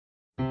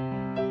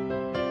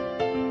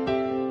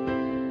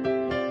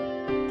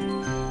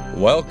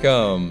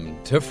Welcome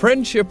to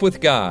Friendship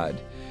with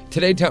God.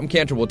 Today, Tom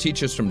Cantor will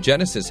teach us from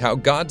Genesis how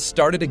God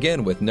started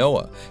again with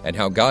Noah and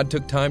how God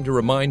took time to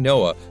remind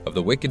Noah of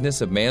the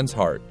wickedness of man's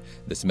heart.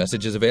 This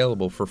message is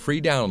available for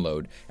free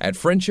download at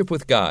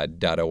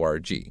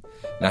friendshipwithgod.org.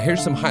 Now,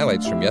 here's some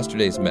highlights from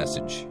yesterday's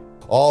message.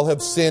 All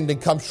have sinned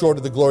and come short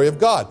of the glory of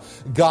God.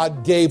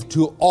 God gave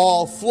to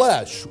all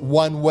flesh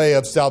one way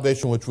of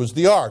salvation, which was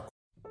the ark.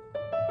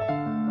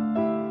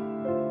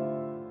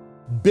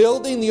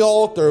 Building the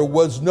altar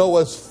was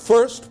Noah's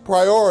first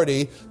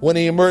priority when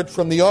he emerged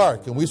from the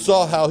ark. And we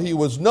saw how he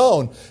was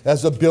known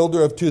as a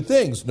builder of two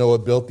things. Noah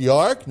built the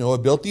ark, Noah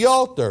built the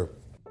altar.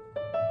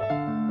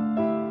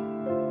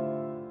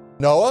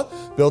 Noah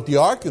built the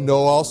ark, and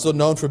Noah also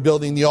known for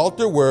building the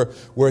altar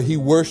where he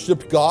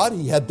worshiped God.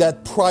 He had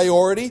that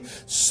priority.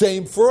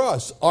 Same for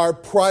us. Our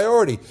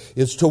priority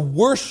is to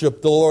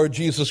worship the Lord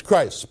Jesus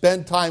Christ.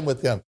 Spend time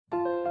with Him.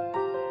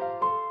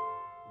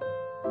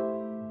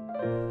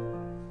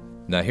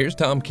 Now here's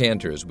Tom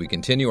Cantor as we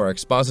continue our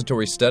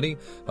expository study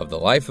of the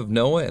life of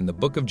Noah and the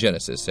book of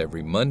Genesis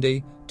every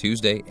Monday,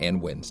 Tuesday,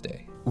 and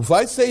Wednesday. If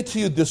I say to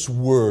you this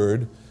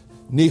word,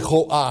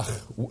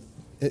 nichoach,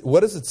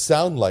 what does it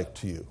sound like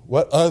to you?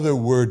 What other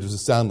word does it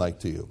sound like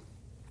to you?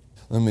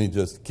 Let me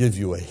just give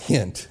you a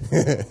hint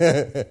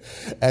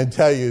and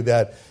tell you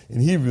that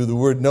in Hebrew the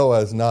word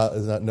Noah is not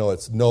Noah,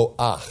 it's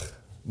Noach.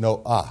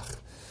 Noach.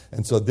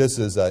 And so this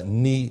is a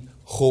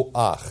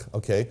nichoach,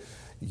 okay?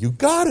 You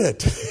got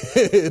it.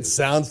 It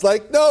sounds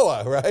like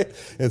Noah, right?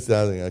 It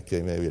sounds like,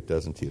 okay, maybe it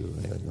doesn't to you.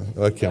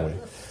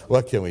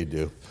 What can we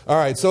do? All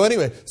right, so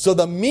anyway, so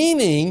the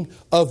meaning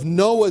of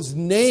Noah's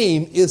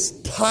name is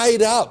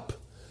tied up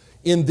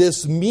in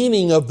this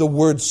meaning of the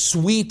word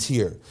sweet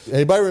here.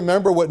 Anybody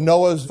remember what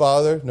Noah's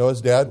father,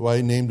 Noah's dad, why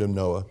he named him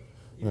Noah?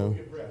 He'll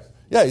give rest.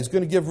 Yeah, he's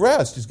going to give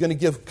rest. He's going to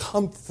give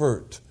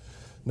comfort.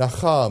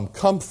 Nacham,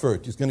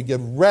 comfort. He's going to give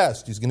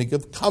rest. He's going to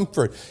give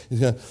comfort.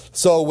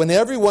 So when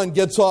everyone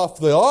gets off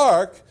the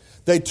ark,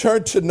 they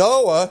turn to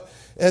Noah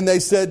and they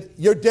said,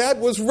 "Your dad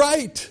was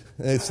right."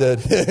 And he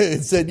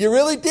said, "You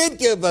really did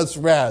give us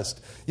rest.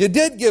 You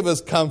did give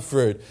us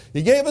comfort.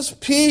 You gave us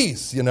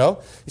peace, you know.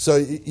 So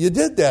you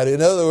did that."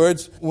 In other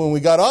words, when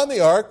we got on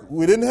the ark,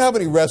 we didn't have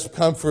any rest,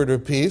 comfort, or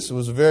peace. It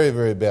was very,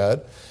 very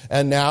bad.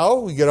 And now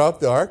we get off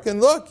the ark and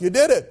look, you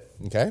did it.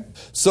 Okay?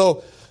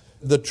 So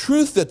the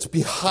truth that's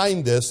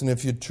behind this, and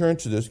if you turn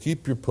to this,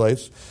 keep your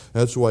place.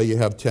 That's why you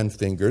have 10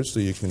 fingers,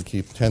 so you can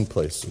keep 10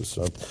 places.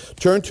 So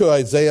turn to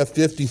Isaiah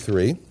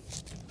 53.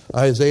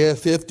 Isaiah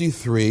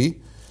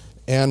 53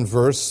 and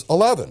verse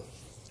 11.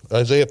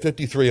 Isaiah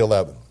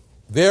 53:11.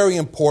 Very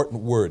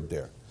important word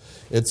there.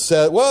 It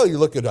said, well, you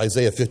look at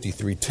Isaiah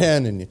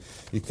 53:10, and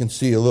you can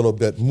see a little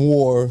bit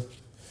more.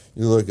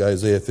 You look at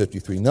Isaiah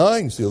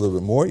 53:9, you see a little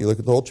bit more. You look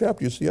at the whole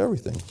chapter, you see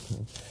everything.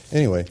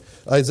 Anyway,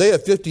 Isaiah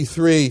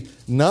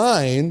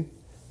 53:9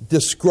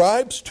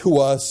 describes to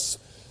us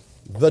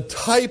the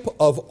type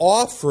of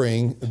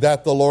offering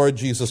that the Lord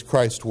Jesus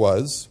Christ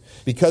was.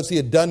 Because he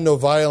had done no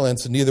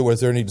violence, and neither was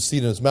there any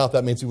deceit in his mouth,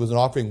 that means he was an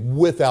offering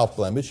without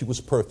blemish. He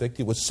was perfect.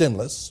 He was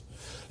sinless.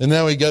 And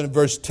then we get in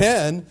verse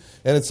 10,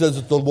 and it says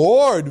that the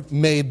Lord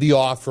made the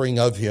offering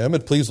of him.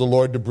 It pleased the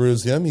Lord to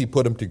bruise him. He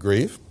put him to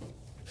grief.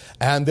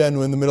 And then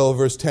in the middle of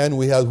verse 10,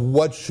 we have,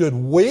 what should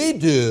we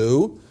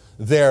do,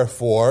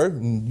 therefore?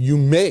 You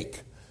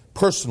make,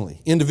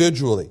 personally,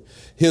 individually,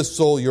 his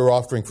soul your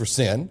offering for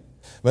sin.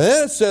 But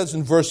then it says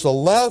in verse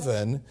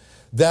 11,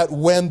 that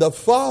when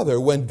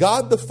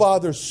God the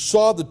Father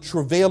saw the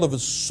travail of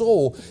his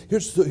soul,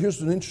 here's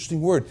an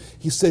interesting word.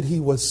 He said he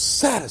was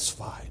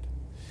satisfied.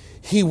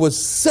 He was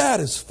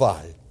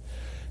satisfied.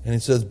 And he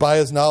says, by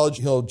his knowledge,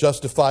 he'll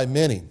justify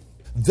many.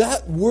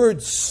 That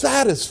word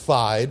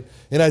satisfied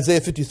in Isaiah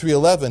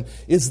 53:11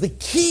 is the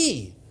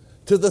key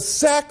to the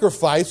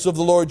sacrifice of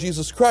the Lord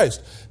Jesus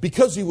Christ.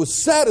 Because he was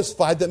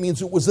satisfied, that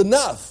means it was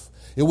enough.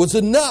 It was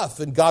enough,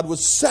 and God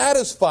was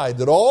satisfied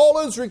that all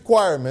his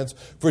requirements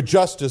for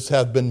justice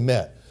have been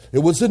met. It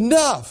was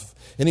enough,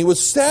 and he was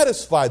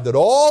satisfied that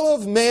all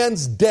of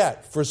man's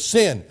debt for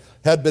sin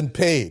had been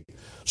paid.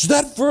 So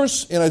that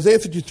verse in Isaiah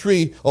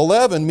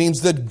 53:11 means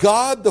that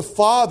God the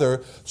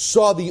Father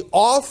saw the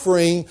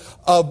offering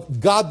of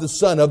God the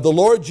Son, of the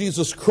Lord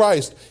Jesus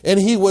Christ, and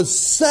he was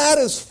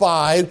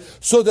satisfied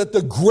so that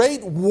the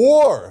great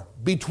war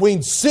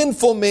between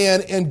sinful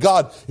man and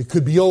God, it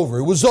could be over.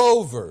 It was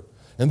over.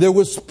 And there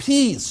was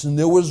peace and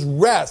there was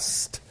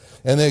rest.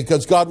 And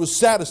because God was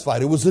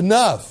satisfied, it was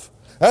enough.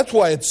 That's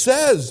why it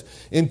says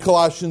in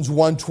Colossians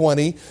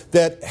 1:20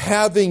 that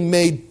having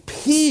made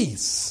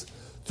peace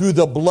through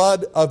the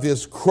blood of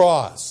his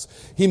cross,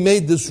 he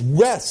made this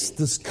rest,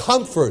 this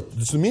comfort.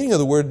 It's the meaning of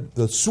the word,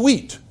 the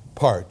sweet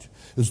part.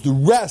 It's the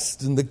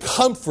rest and the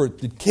comfort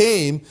that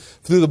came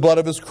through the blood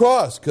of his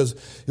cross, because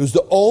it was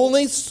the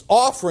only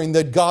offering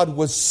that God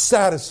was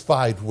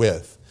satisfied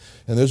with.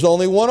 And there's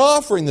only one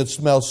offering that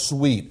smells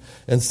sweet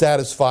and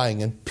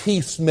satisfying and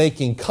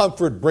peacemaking,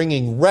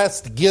 comfort-bringing,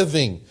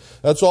 rest-giving.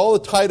 That's all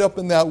tied up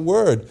in that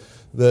word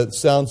that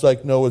sounds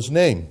like Noah's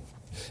name.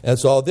 And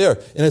it's all there.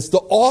 And it's the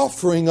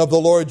offering of the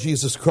Lord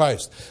Jesus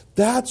Christ.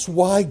 That's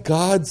why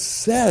God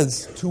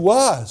says to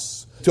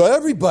us, to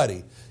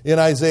everybody, in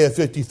Isaiah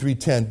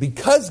 53:10,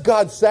 because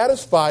God's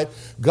satisfied,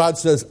 God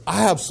says,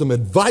 I have some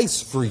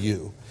advice for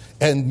you.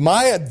 And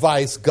my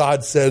advice,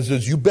 God says,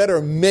 is you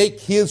better make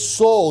his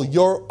soul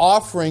your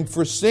offering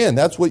for sin.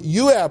 That's what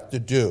you have to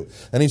do.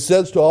 And he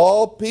says to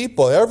all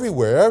people,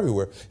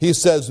 everywhere, he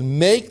says,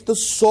 make the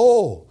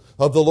soul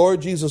of the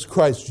Lord Jesus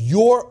Christ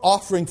your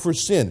offering for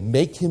sin.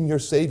 Make him your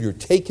Savior.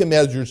 Take him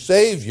as your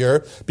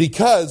Savior,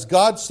 because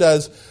God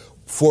says,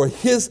 for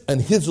his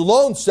and his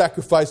alone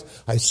sacrifice,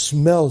 I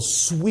smell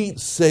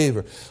sweet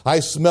savor. I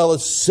smell a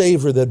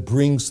savor that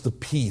brings the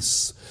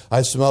peace.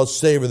 I smell a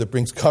savor that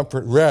brings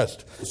comfort,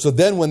 rest. So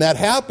then when that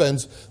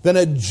happens, then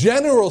a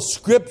general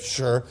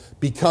scripture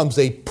becomes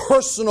a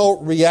personal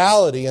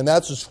reality, and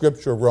that's the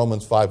scripture of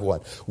Romans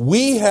 5:1.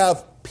 We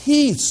have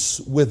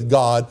peace with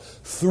God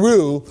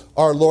through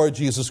our Lord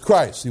Jesus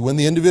Christ. See, when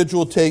the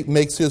individual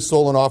makes his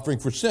soul an offering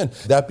for sin,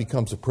 that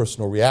becomes a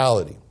personal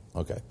reality.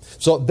 Okay,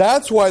 so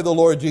that's why the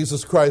Lord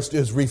Jesus Christ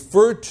is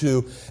referred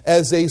to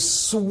as a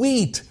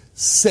sweet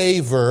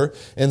savor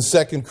in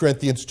 2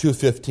 Corinthians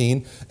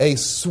 2:15, a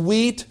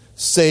sweet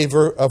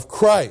savor of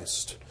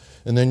Christ.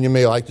 And then you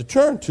may like to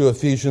turn to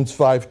Ephesians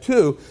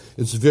 5:2.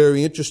 It's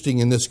very interesting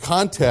in this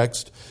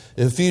context.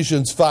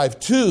 Ephesians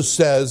 5:2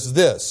 says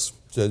this.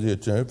 So you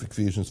turn to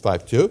Ephesians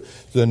 5:2.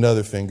 So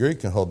another finger, you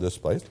can hold this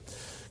place.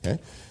 Okay.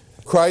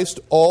 Christ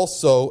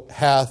also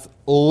hath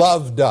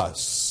loved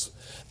us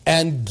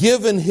and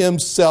given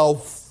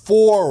himself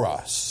for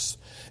us,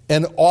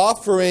 an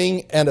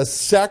offering and a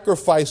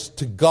sacrifice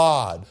to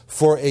God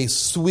for a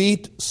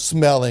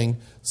sweet-smelling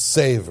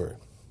savor.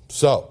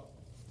 So,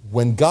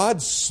 when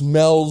God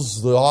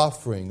smells the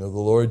offering of the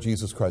Lord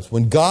Jesus Christ,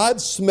 when God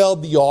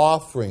smelled the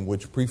offering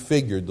which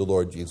prefigured the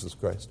Lord Jesus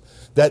Christ,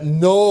 that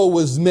Noah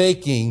was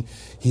making,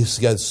 he's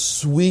got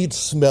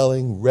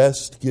sweet-smelling,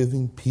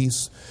 rest-giving,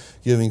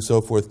 peace-giving, so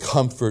forth,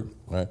 comfort,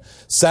 right?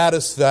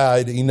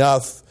 Satisfied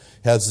enough,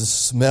 has the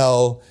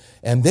smell,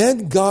 and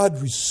then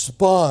God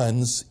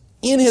responds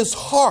in his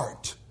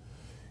heart.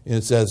 And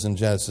it says in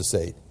Genesis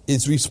 8,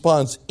 it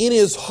responds in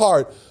his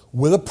heart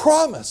with a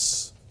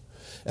promise.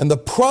 And the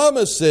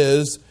promise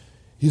is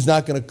he's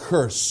not going to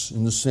curse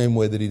in the same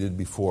way that he did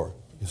before.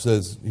 He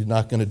says he's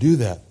not going to do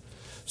that.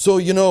 So,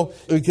 we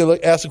can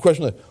ask the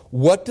question,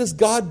 what does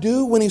God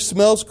do when he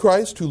smells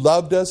Christ, who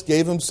loved us,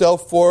 gave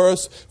himself for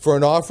us, for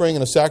an offering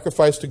and a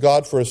sacrifice to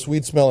God for a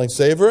sweet-smelling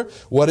savor?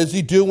 What does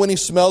he do when he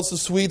smells the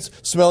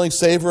sweet-smelling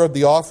savor of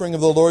the offering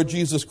of the Lord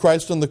Jesus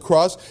Christ on the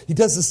cross? He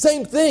does the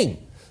same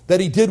thing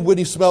that he did when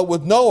he smelled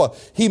with Noah.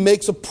 He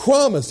makes a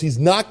promise. He's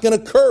not going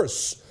to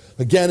curse.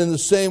 Again, in the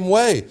same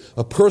way,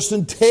 a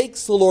person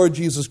takes the Lord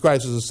Jesus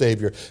Christ as a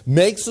Savior,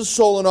 makes the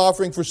soul an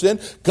offering for sin.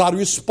 God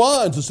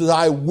responds and says,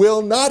 I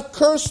will not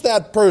curse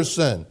that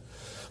person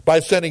by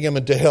sending him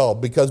into hell,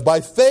 because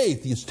by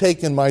faith he's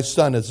taken my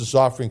son as his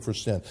offering for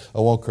sin.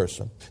 I won't curse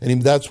him.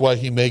 And that's why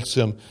he makes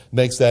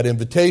that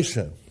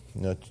invitation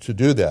to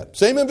do that.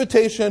 Same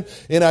invitation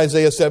in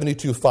Isaiah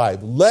 72:5.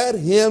 Let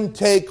him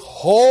take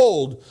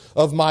hold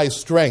of my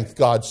strength,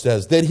 God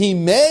says, that he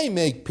may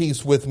make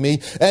peace with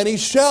me, and he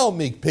shall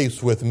make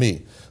peace with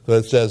me. So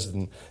it says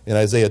in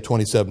Isaiah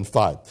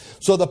 27:5.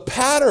 So the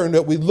pattern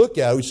that we look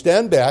at, we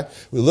stand back,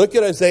 we look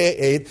at Isaiah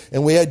 8,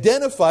 and we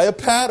identify a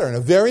pattern, a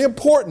very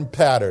important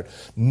pattern.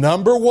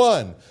 Number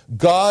one,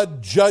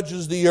 God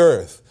judges the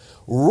earth.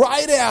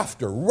 Right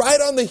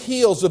on the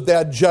heels of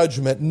that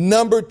judgment,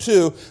 number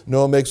two,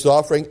 Noah makes the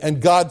offering, and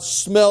God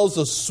smells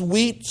a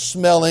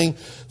sweet-smelling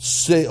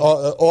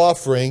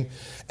offering.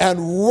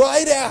 And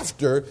right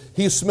after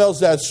he smells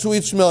that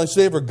sweet-smelling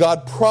savor,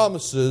 God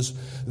promises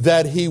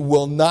that he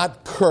will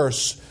not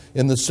curse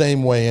in the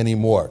same way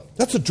anymore.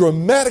 That's a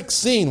dramatic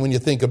scene when you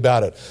think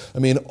about it. I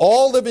mean,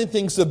 all living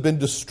things have been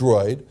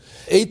destroyed.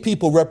 8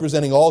 people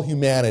representing all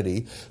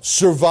humanity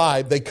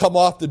survive. They come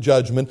off the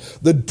judgment.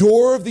 The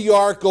door of the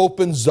ark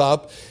opens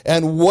up.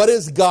 And what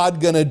is God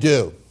going to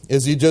do?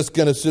 Is he just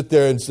going to sit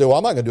there and say, well,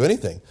 I'm not going to do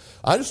anything.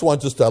 I just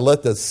want to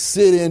let this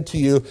sit into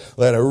you.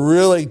 Let it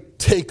really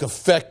take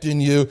effect in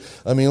you.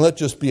 I mean, let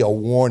just be a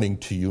warning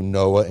to you,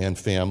 Noah and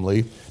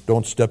family.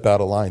 Don't step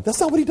out of line. That's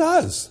not what he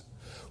does.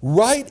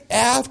 Right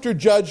after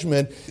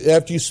judgment,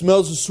 after he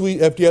smells the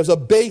sweet, after he has a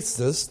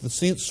basis, the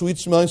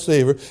sweet-smelling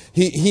savor,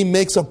 he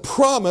makes a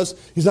promise.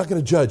 He's not going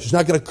to judge. He's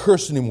not going to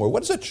curse anymore.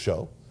 What does that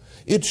show?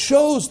 It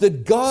shows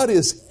that God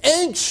is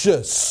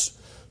anxious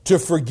to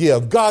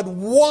forgive. God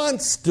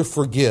wants to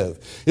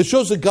forgive. It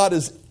shows that God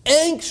is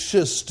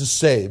anxious to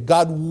save.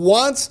 God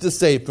wants to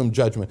save from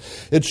judgment.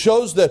 It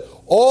shows that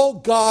all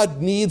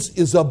God needs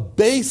is a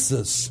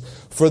basis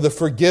for the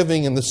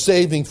forgiving and the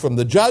saving from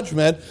the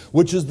judgment,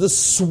 which is the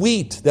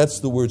sweet, that's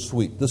the word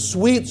sweet, the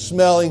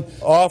sweet-smelling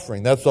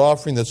offering. That's the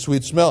offering that's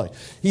sweet-smelling.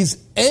 He's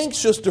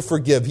anxious to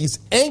forgive. He's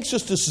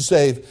anxious to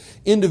save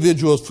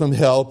individuals from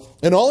hell,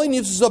 and all he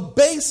needs is a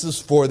basis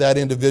for that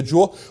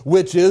individual,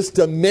 which is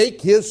to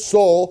make his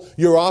soul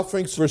your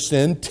offerings for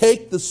sin.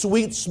 Take the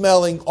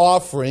sweet-smelling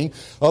offering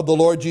of the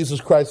Lord Jesus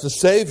Christ, the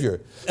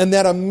Savior. And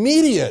that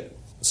immediate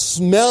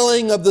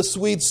smelling of the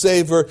sweet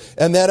savor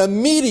and that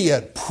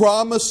immediate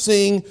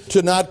promising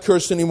to not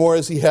curse anymore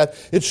as he had,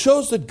 it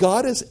shows that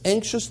God is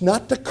anxious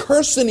not to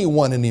curse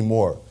anyone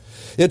anymore.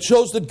 It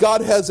shows that God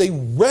has a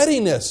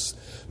readiness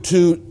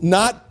to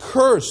not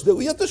curse.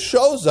 That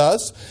shows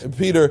us,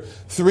 Peter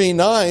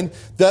 3:9,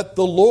 that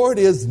the Lord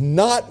is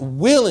not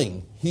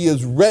willing. He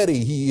is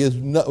ready. He is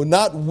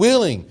not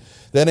willing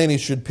that any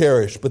should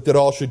perish, but that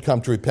all should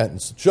come to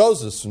repentance. It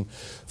shows us in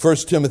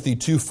 1 Timothy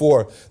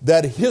 2:4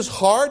 that his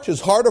heart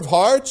of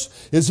hearts,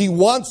 is he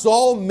wants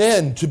all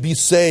men to be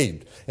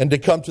saved and to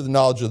come to the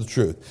knowledge of the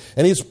truth.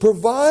 And he's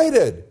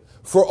provided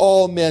for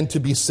all men to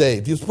be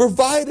saved. He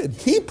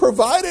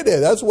provided it.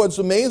 That's what's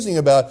amazing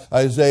about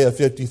Isaiah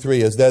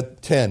 53, is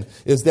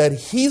that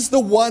he's the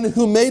one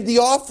who made the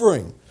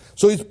offering.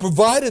 So he's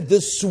provided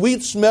this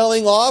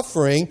sweet-smelling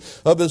offering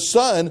of his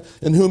Son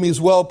in whom he's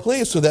well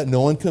pleased so that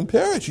no one can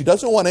perish. He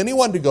doesn't want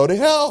anyone to go to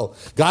hell.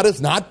 God is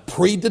not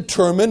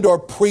predetermined or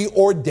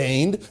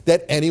preordained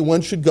that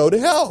anyone should go to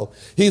hell.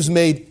 He's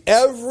made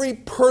every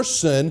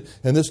person,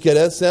 and this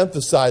gets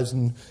emphasized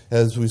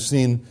as we've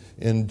seen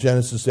in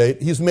Genesis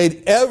 8, he's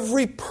made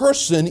every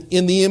person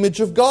in the image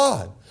of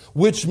God.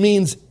 Which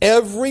means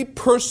every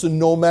person,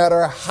 no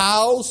matter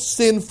how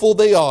sinful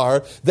they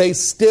are, they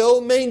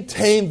still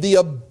maintain the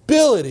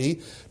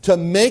ability to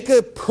make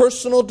a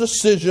personal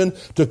decision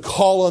to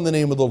call on the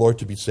name of the Lord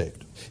to be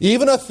saved.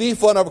 Even a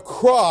thief on a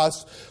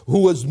cross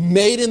who was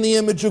made in the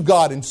image of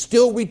God and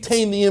still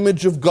retain the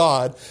image of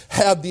God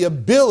had the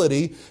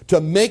ability to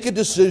make a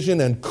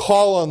decision and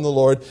call on the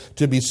Lord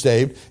to be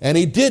saved. And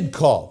he did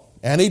call.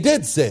 And he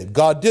did save.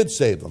 God did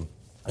save them.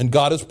 And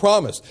God has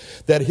promised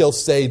that he'll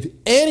save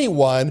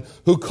anyone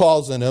who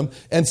calls on him.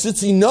 And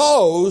since he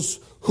knows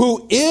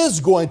who is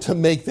going to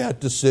make that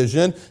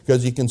decision,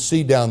 because he can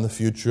see down the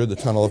future, the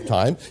tunnel of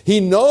time, he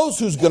knows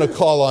who's going to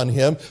call on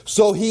him,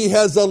 so he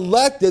has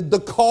elected the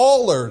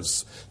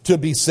callers to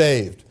be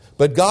saved.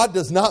 But God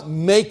does not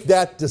make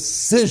that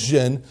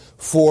decision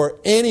for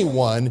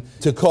anyone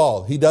to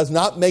call. He does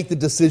not make the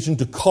decision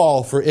to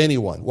call for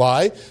anyone.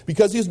 Why?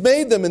 Because he's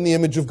made them in the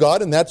image of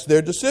God, and that's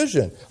their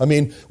decision. I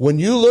mean, when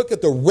you look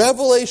at the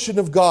revelation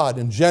of God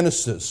in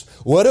Genesis,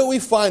 what do we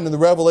find in the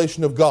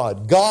revelation of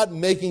God? God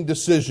making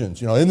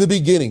decisions. In the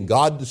beginning,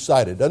 God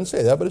decided. It doesn't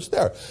say that, but it's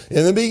there.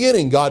 In the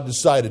beginning, God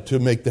decided to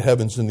make the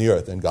heavens and the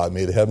earth, and God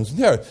made the heavens and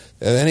the earth.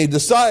 And then he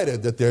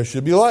decided that there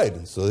should be light,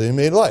 and so they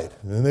made light.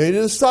 And they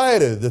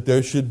decided that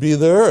there should be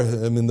the earth,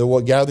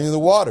 the gathering of the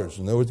waters,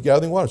 and there was gathering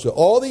water. So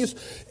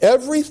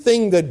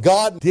everything that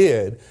God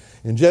did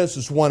in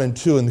Genesis 1 and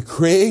 2 in the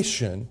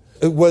creation,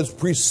 it was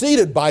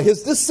preceded by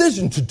his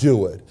decision to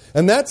do it.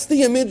 And that's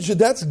the image,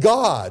 that's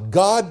God.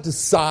 God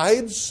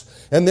decides,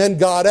 and then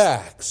God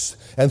acts.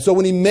 And so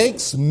when he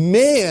makes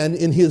man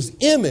in his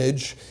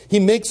image, he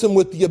makes him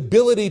with the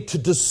ability to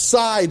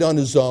decide on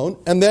his own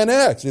and then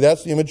act. See,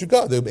 that's the image of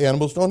God. The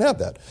animals don't have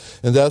that.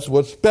 And that's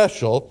what's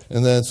special.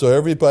 And then so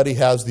everybody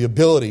has the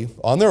ability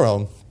on their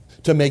own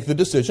to make the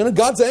decision. And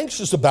God's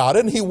anxious about it,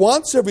 and he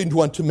wants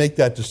everyone to make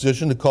that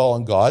decision to call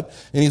on God,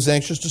 and he's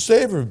anxious to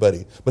save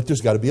everybody. But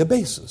there's got to be a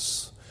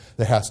basis.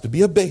 There has to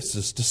be a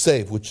basis to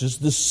save, which is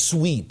the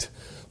sweet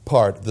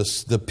part,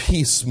 the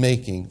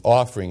peacemaking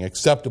offering,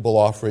 acceptable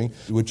offering,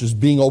 which is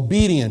being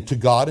obedient to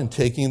God and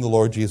taking the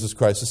Lord Jesus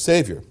Christ as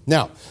Savior.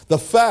 Now, the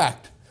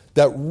fact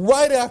that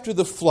right after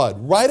the flood,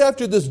 right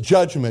after this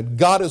judgment,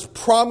 God is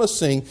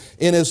promising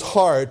in his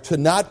heart to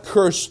not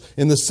curse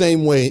in the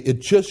same way, it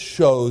just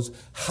shows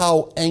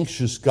how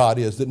anxious God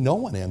is that no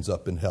one ends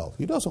up in hell.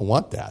 He doesn't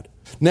want that.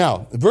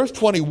 Now, verse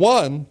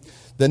 21,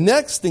 the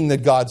next thing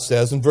that God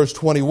says in verse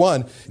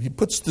 21, he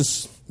puts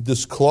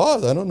this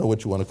clause, I don't know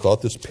what you want to call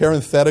it, this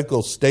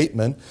parenthetical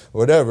statement, or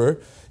whatever.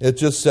 It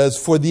just says,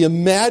 for the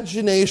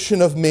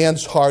imagination of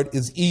man's heart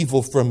is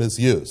evil from his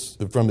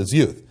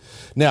youth.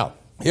 Now,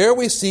 here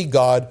we see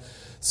God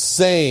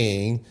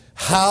saying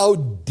how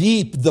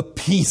deep the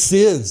peace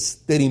is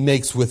that he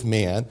makes with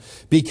man,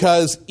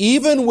 because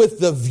even with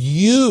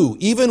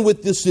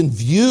this in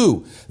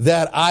view,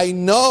 that I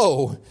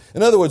know,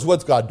 in other words,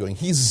 what's God doing?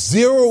 He's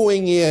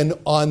zeroing in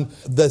on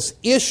this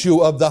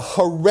issue of the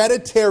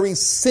hereditary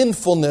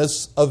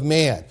sinfulness of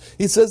man.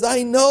 He says,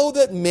 I know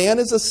that man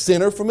is a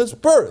sinner from his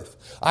birth.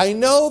 I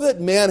know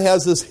that man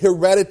has this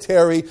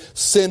hereditary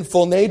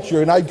sinful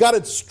nature, and I've got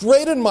it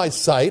straight in my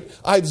sight.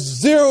 I've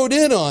zeroed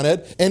in on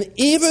it, and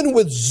even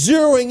with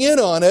zeroing in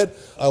on it,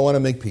 I want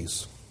to make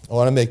peace. I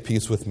want to make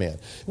peace with man.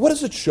 What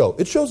does it show?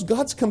 It shows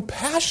God's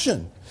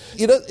compassion.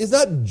 It's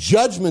not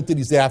judgment that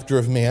he's after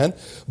of man,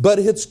 but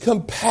it's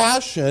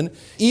compassion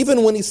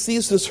even when he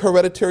sees this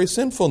hereditary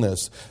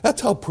sinfulness.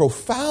 That's how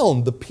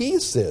profound the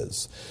peace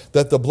is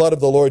that the blood of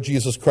the Lord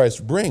Jesus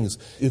Christ brings.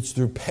 It's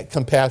through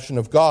compassion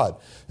of God.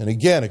 And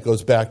again, it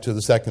goes back to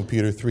the 2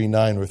 Peter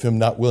 3:9, with him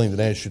not willing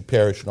that any should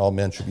perish and all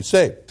men should be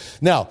saved.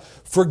 Now,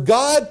 for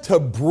God to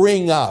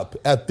bring up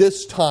at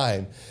this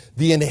time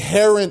the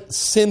inherent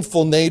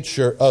sinful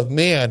nature of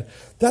man,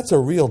 that's a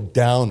real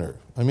downer.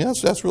 I mean,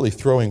 that's really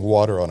throwing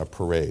water on a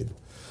parade.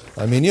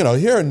 I mean,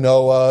 here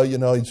Noah,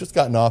 he's just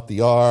gotten off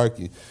the ark.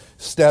 He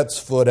steps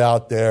foot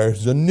out there.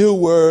 There's a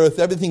new earth.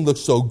 Everything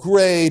looks so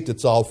great.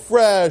 It's all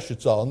fresh.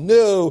 It's all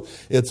new.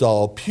 It's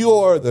all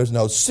pure. There's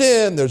no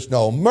sin. There's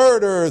no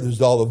murder.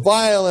 There's all the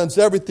violence.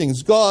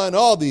 Everything's gone.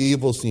 All the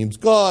evil seems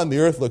gone. The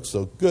earth looks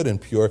so good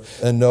and pure.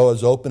 And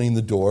Noah's opening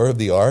the door of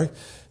the ark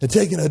and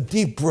taking a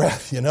deep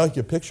breath.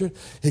 You picture it?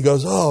 He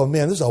goes, oh,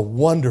 man, this is a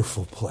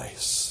wonderful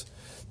place.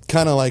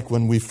 Kind of like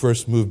when we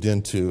first moved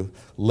into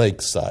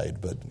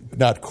Lakeside, but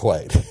not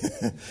quite.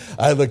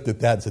 I looked at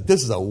that and said,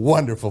 this is a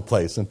wonderful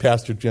place. And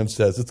Pastor Jim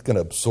says it's going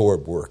to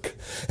absorb work.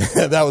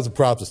 That was a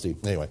prophecy.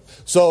 Anyway,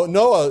 so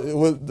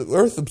the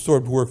earth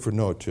absorbed work for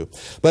Noah too.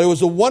 But it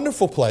was a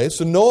wonderful place.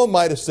 And Noah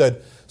might have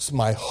said, it's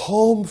my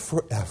home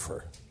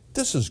forever.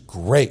 This is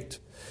great.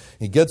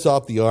 He gets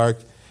off the ark.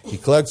 He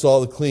collects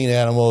all the clean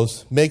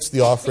animals, makes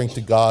the offering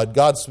to God.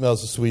 God smells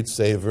the sweet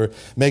savor,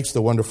 makes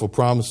the wonderful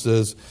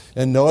promises.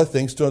 And Noah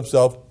thinks to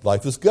himself,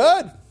 life is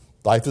good.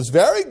 Life is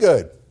very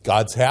good.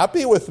 God's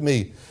happy with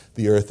me.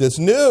 The earth is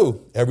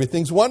new.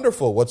 Everything's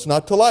wonderful. What's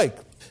not to like?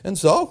 And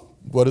so,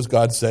 what does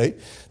God say?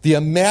 The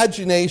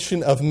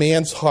imagination of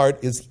man's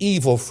heart is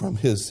evil from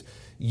his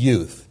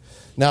youth.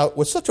 Now, it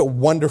was such a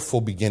wonderful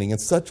beginning.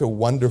 It's such a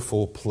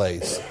wonderful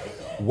place.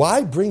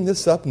 Why bring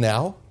this up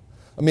now?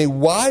 I mean,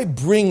 why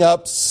bring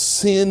up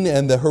sin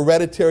and the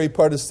hereditary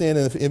part of sin?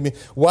 And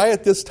why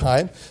at this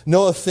time?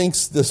 Noah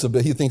thinks this a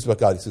bit. He thinks about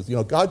God. He says,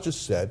 God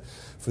just said,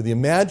 for the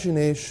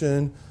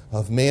imagination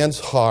of man's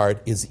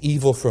heart is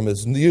evil from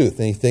his youth.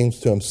 And he thinks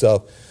to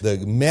himself,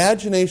 the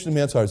imagination of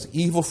man's heart is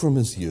evil from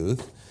his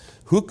youth.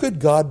 Who could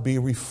God be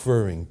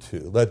referring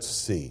to? Let's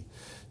see.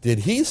 Did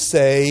he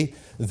say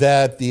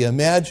that the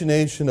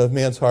imagination of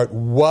man's heart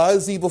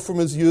was evil from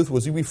his youth?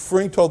 Was he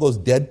referring to all those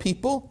dead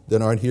people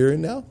that aren't here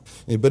now?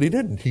 But he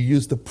didn't. He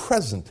used the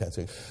present tense.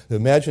 The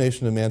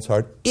imagination of man's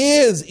heart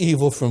is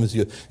evil from his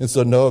youth. And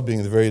so Noah,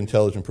 being the very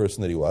intelligent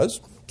person that he was,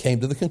 came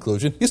to the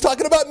conclusion, he's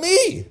talking about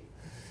me.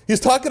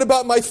 He's talking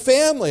about my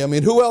family. I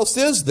mean, who else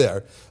is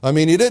there? I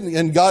mean,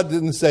 and God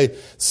didn't say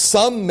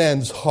some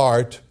men's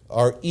heart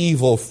are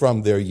evil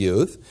from their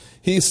youth.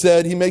 He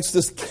said, he makes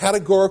this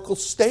categorical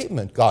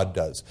statement, God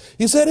does.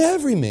 He said,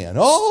 every man,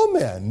 all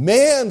men,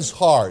 man's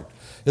heart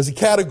as a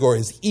category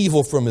is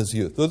evil from his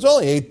youth. There's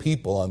only 8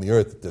 people on the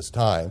earth at this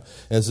time,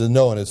 and it's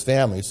Noah and his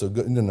family, so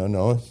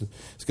no,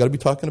 it's got to be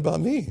talking about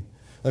me.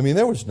 I mean,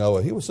 there was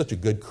Noah. He was such a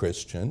good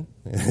Christian.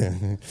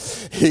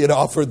 He had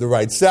offered the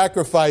right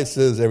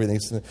sacrifices, everything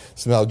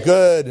smelled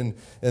good, and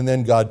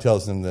then God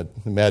tells him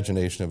that the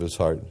imagination of his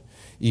heart,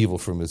 evil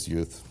from his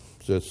youth.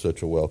 Just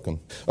such a welcome.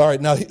 All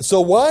right, now,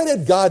 so why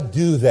did God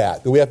do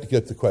that? We have to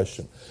get to the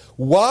question.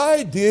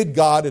 Why did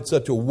God, at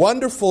such a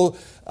wonderful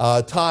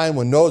time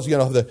when Noah's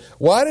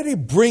why did he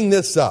bring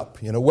this up?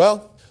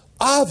 Well,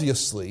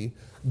 obviously,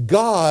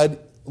 God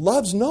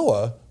loves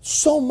Noah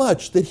so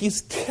much that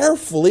he's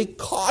carefully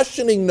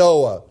cautioning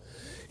Noah.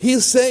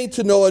 He's saying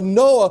to Noah,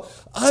 Noah,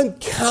 I'm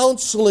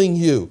counseling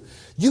you.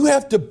 You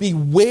have to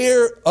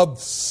beware of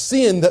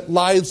sin that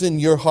lies in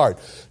your heart.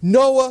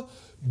 Noah,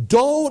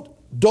 don't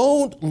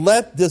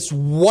let this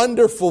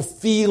wonderful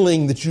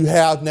feeling that you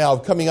have now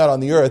of coming out on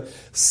the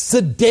earth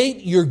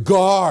sedate your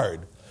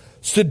guard.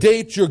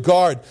 Sedate your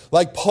guard.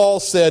 Like Paul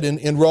said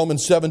in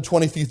Romans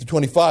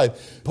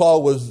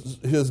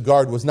 7:23-25, his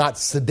guard was not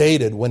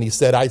sedated when he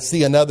said, I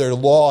see another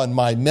law in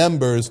my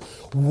members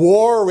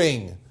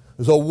warring.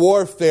 There's a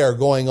warfare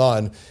going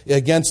on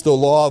against the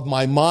law of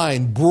my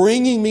mind,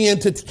 bringing me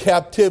into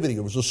captivity.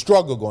 There was a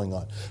struggle going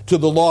on to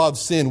the law of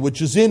sin,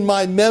 which is in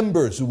my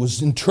members. It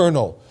was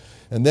internal.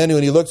 And then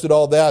when he looks at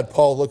all that,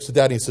 Paul looks at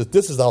that and he says,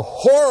 this is a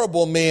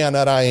horrible man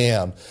that I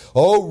am.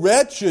 Oh,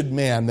 wretched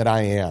man that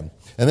I am.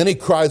 And then he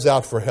cries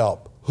out for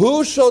help.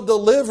 Who shall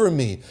deliver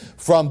me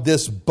from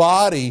this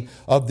body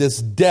of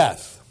this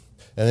death?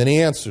 And then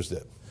he answers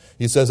it.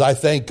 He says, I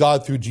thank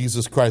God through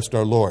Jesus Christ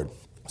our Lord.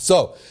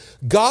 So,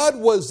 God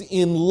was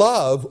in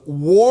love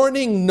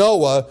warning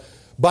Noah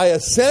by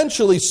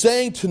essentially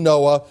saying to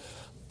Noah,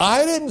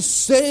 I didn't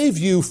save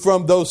you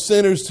from those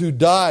sinners who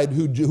died,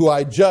 who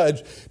I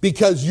judge,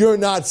 because you're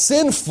not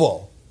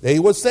sinful. He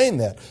was saying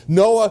that.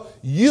 Noah,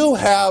 you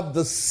have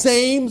the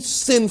same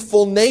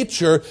sinful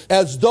nature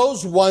as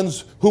those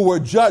ones who were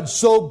judged.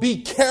 So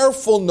be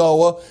careful,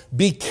 Noah.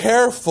 Be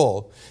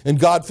careful. And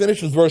God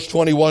finishes verse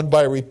 21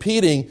 by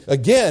repeating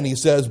again, he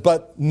says,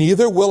 but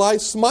neither will I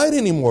smite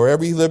anymore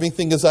every living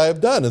thing as I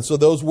have done. And so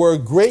those were a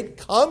great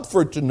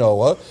comfort to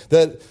Noah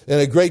and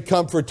a great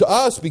comfort to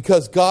us,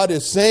 because God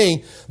is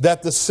saying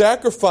that the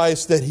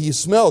sacrifice that he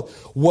smelled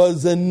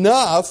was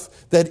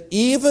enough that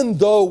even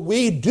though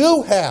we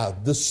do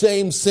have the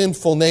same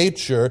sinful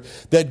nature,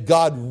 that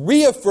God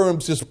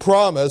reaffirms his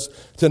promise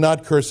to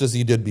not curse as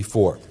he did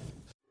before.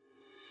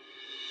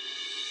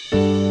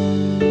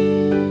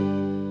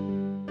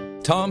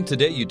 Tom,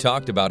 today you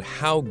talked about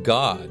how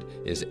God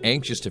is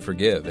anxious to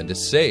forgive and to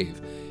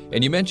save.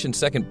 And you mentioned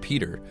 2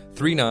 Peter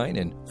 3:9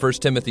 and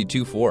 1 Timothy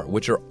 2:4,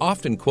 which are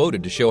often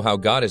quoted to show how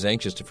God is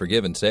anxious to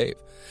forgive and save.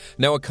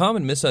 Now, a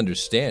common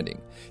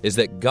misunderstanding is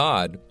that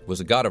God was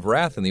a God of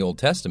wrath in the Old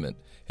Testament,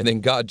 and then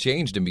God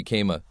changed and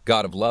became a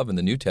God of love in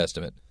the New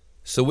Testament.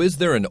 So is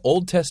there an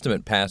Old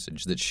Testament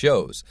passage that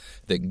shows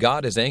that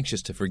God is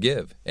anxious to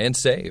forgive and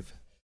save?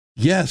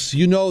 Yes,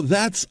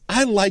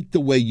 I like the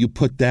way you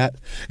put that.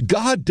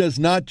 God does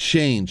not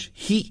change.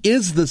 He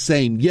is the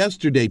same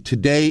yesterday,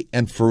 today,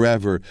 and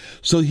forever.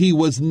 So he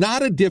was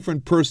not a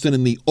different person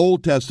in the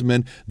Old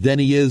Testament than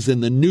he is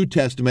in the New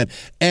Testament.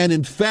 And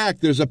in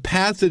fact, there's a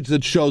passage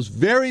that shows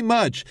very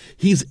much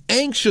he's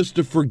anxious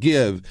to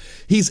forgive.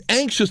 He's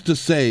anxious to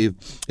save.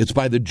 It's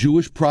by the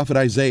Jewish prophet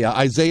Isaiah,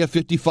 Isaiah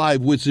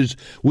 55, which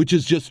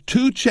is just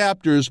 2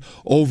 chapters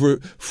over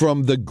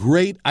from the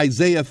great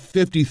Isaiah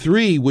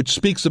 53, which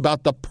speaks about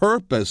the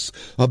purpose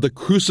of the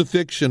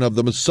crucifixion of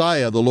the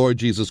Messiah, the Lord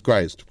Jesus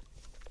Christ.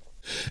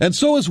 And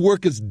so his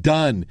work is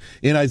done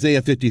in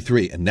Isaiah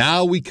 53. And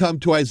now we come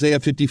to Isaiah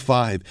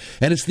 55.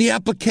 And it's the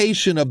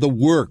application of the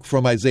work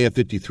from Isaiah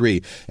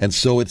 53. And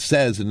so it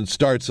says, and it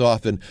starts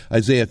off in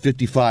Isaiah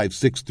 55,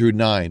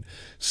 6-9.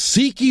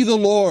 Seek ye the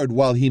Lord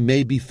while he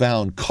may be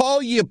found.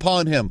 Call ye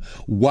upon him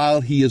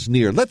while he is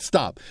near. Let's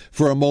stop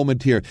for a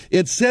moment here.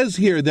 It says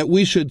here that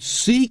we should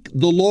seek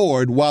the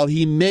Lord while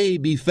he may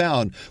be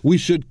found. We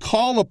should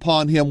call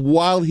upon him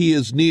while he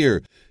is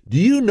near. Do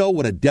you know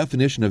what a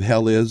definition of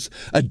hell is?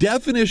 A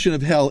definition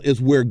of hell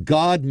is where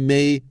God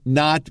may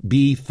not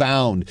be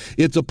found.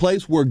 It's a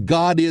place where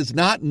God is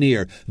not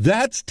near.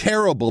 That's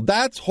terrible.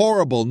 That's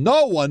horrible.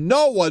 No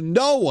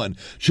one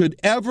should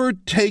ever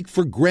take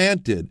for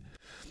granted,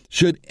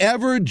 should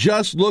ever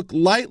just look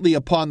lightly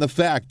upon the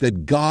fact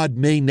that God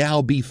may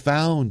now be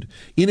found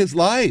in his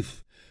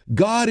life.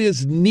 God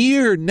is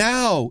near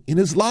now in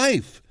his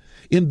life,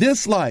 in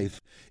this life.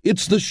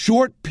 It's the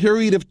short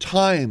period of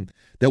time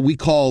that we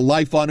call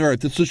life on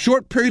earth. It's a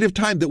short period of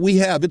time that we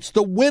have. It's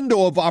the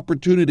window of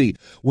opportunity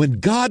when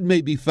God may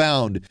be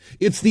found.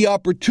 It's the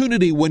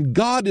opportunity when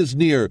God is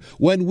near,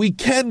 when we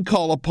can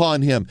call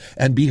upon him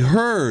and be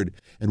heard.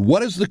 And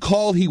what is the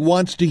call he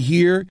wants to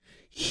hear?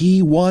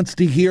 He wants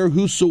to hear,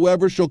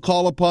 whosoever shall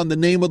call upon the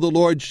name of the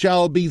Lord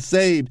shall be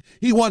saved.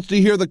 He wants to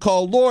hear the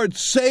call, Lord,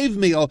 save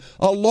me, a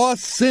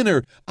lost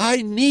sinner.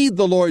 I need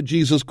the Lord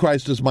Jesus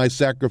Christ as my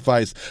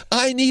sacrifice.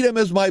 I need him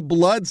as my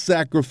blood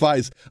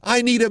sacrifice.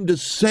 I need him to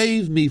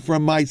save me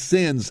from my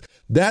sins.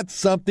 That's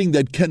something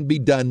that can be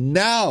done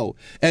now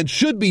and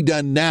should be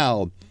done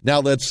now.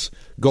 Now let's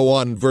go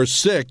on, verse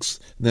 6,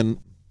 then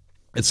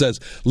it says,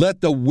 let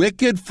the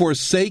wicked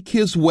forsake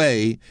his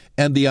way,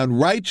 and the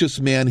unrighteous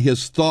man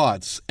his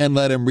thoughts, and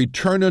let him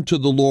return unto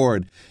the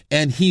Lord,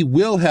 and he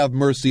will have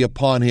mercy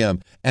upon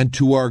him, and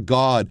to our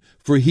God,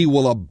 for he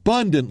will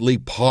abundantly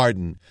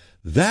pardon.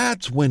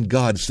 That's when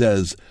God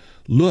says,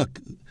 look,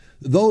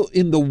 though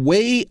in the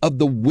way of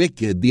the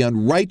wicked, the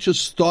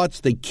unrighteous thoughts,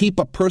 they keep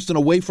a person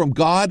away from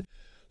God,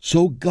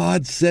 so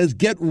God says,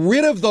 get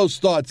rid of those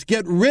thoughts.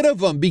 Get rid of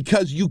them,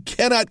 because you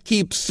cannot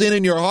keep sin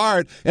in your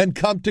heart and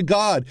come to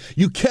God.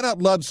 You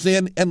cannot love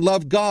sin and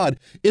love God.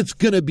 It's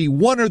going to be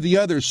one or the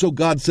other. So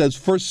God says,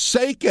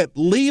 forsake it,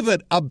 leave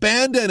it,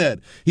 abandon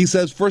it. He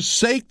says,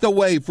 forsake the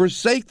way,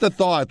 forsake the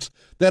thoughts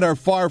that are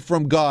far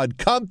from God.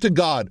 Come to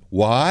God.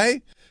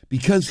 Why?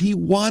 Because he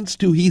wants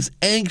to. He's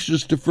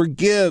anxious to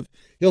forgive.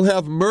 He'll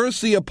have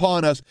mercy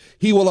upon us.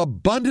 He will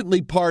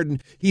abundantly pardon.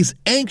 He's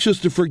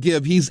anxious to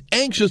forgive. He's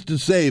anxious to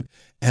save.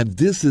 And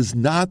this is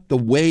not the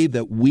way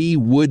that we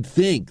would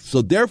think.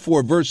 So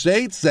therefore, verse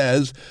 8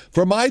 says,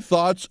 for my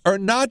thoughts are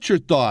not your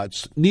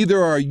thoughts,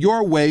 neither are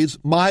your ways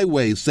my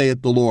ways,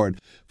 saith the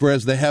Lord. For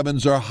as the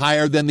heavens are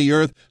higher than the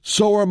earth,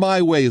 so are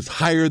my ways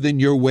higher than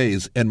your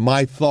ways, and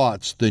my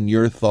thoughts than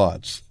your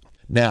thoughts.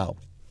 Now,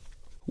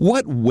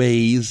 what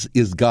ways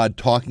is God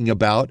talking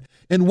about?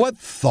 And what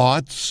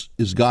thoughts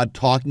is God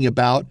talking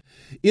about?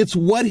 It's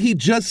what he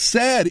just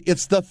said.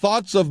 It's the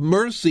thoughts of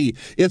mercy.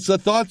 It's the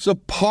thoughts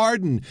of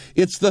pardon.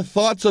 It's the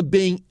thoughts of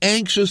being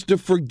anxious to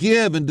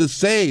forgive and to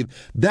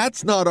save.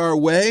 That's not our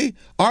way.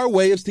 Our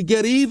way is to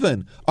get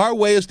even. Our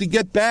way is to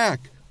get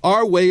back.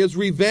 Our way is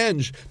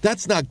revenge.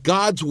 That's not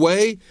God's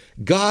way.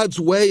 God's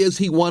way is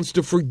he wants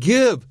to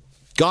forgive.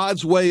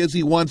 God's way is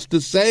he wants to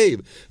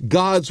save.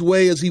 God's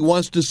way is he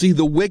wants to see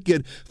the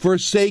wicked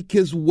forsake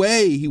his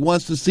way. He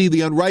wants to see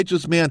the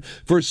unrighteous man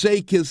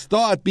forsake his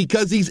thought,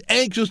 because he's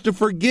anxious to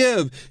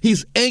forgive.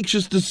 He's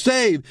anxious to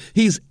save.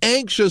 He's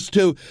anxious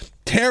to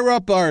tear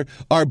up our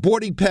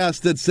boarding pass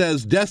that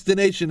says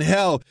destination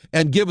hell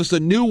and give us a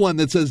new one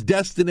that says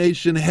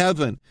destination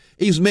heaven.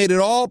 He's made it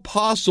all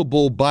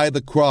possible by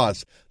the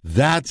cross.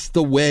 That's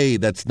the way.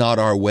 That's not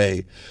our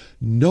way.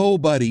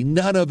 Nobody,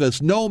 none of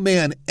us, no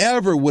man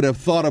ever would have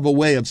thought of a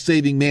way of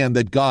saving man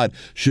that God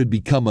should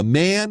become a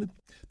man,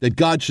 that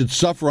God should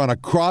suffer on a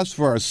cross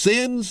for our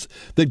sins,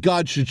 that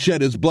God should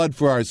shed his blood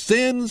for our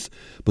sins.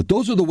 But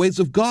those are the ways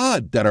of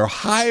God that are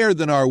higher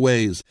than our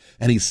ways.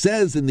 And he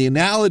says in the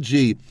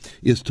analogy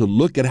is to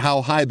look at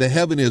how high the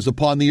heaven is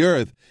upon the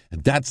earth.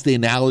 And that's the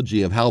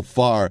analogy of how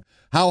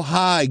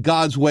high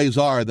God's ways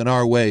are than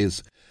our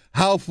ways,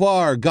 how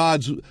far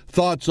God's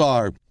thoughts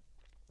are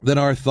than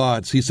our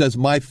thoughts. He says,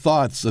 my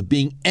thoughts of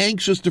being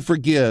anxious to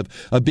forgive,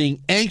 of being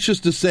anxious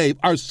to save,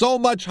 are so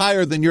much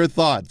higher than your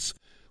thoughts.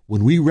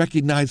 When we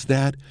recognize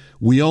that,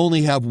 we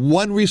only have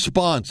one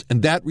response,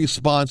 and that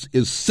response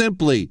is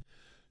simply,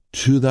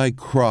 to thy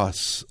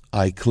cross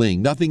I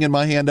cling. Nothing in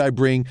my hand I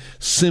bring,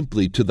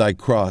 simply to thy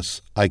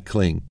cross I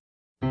cling.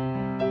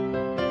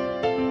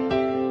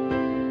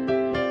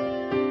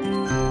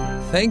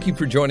 Thank you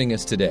for joining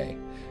us today.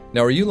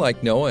 Now, are you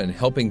like Noah and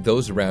helping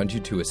those around you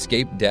to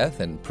escape death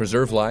and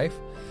preserve life?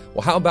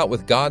 Well, how about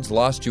with God's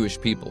lost Jewish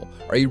people?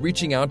 Are you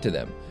reaching out to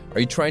them? Are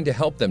you trying to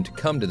help them to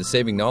come to the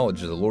saving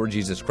knowledge of the Lord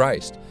Jesus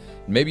Christ?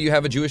 Maybe you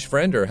have a Jewish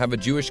friend or have a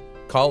Jewish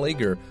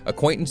colleague or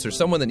acquaintance or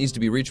someone that needs to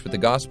be reached with the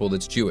gospel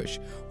that's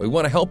Jewish. We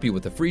want to help you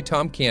with a free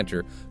Tom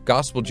Cantor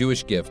Gospel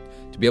Jewish gift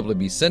to be able to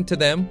be sent to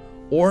them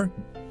or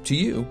to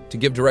you to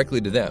give directly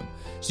to them.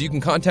 So you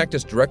can contact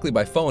us directly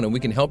by phone and we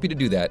can help you to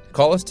do that.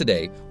 Call us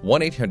today,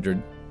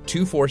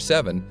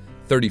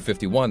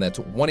 1-800-247-3051. That's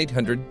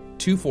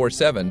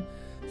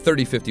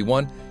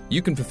 1-800-247-3051.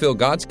 You can fulfill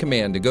God's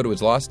command to go to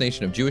his lost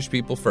nation of Jewish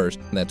people first,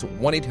 and that's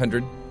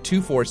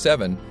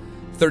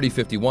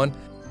 1-800-247-3051,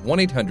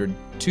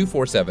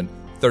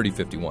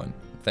 1-800-247-3051.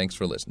 Thanks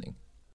for listening.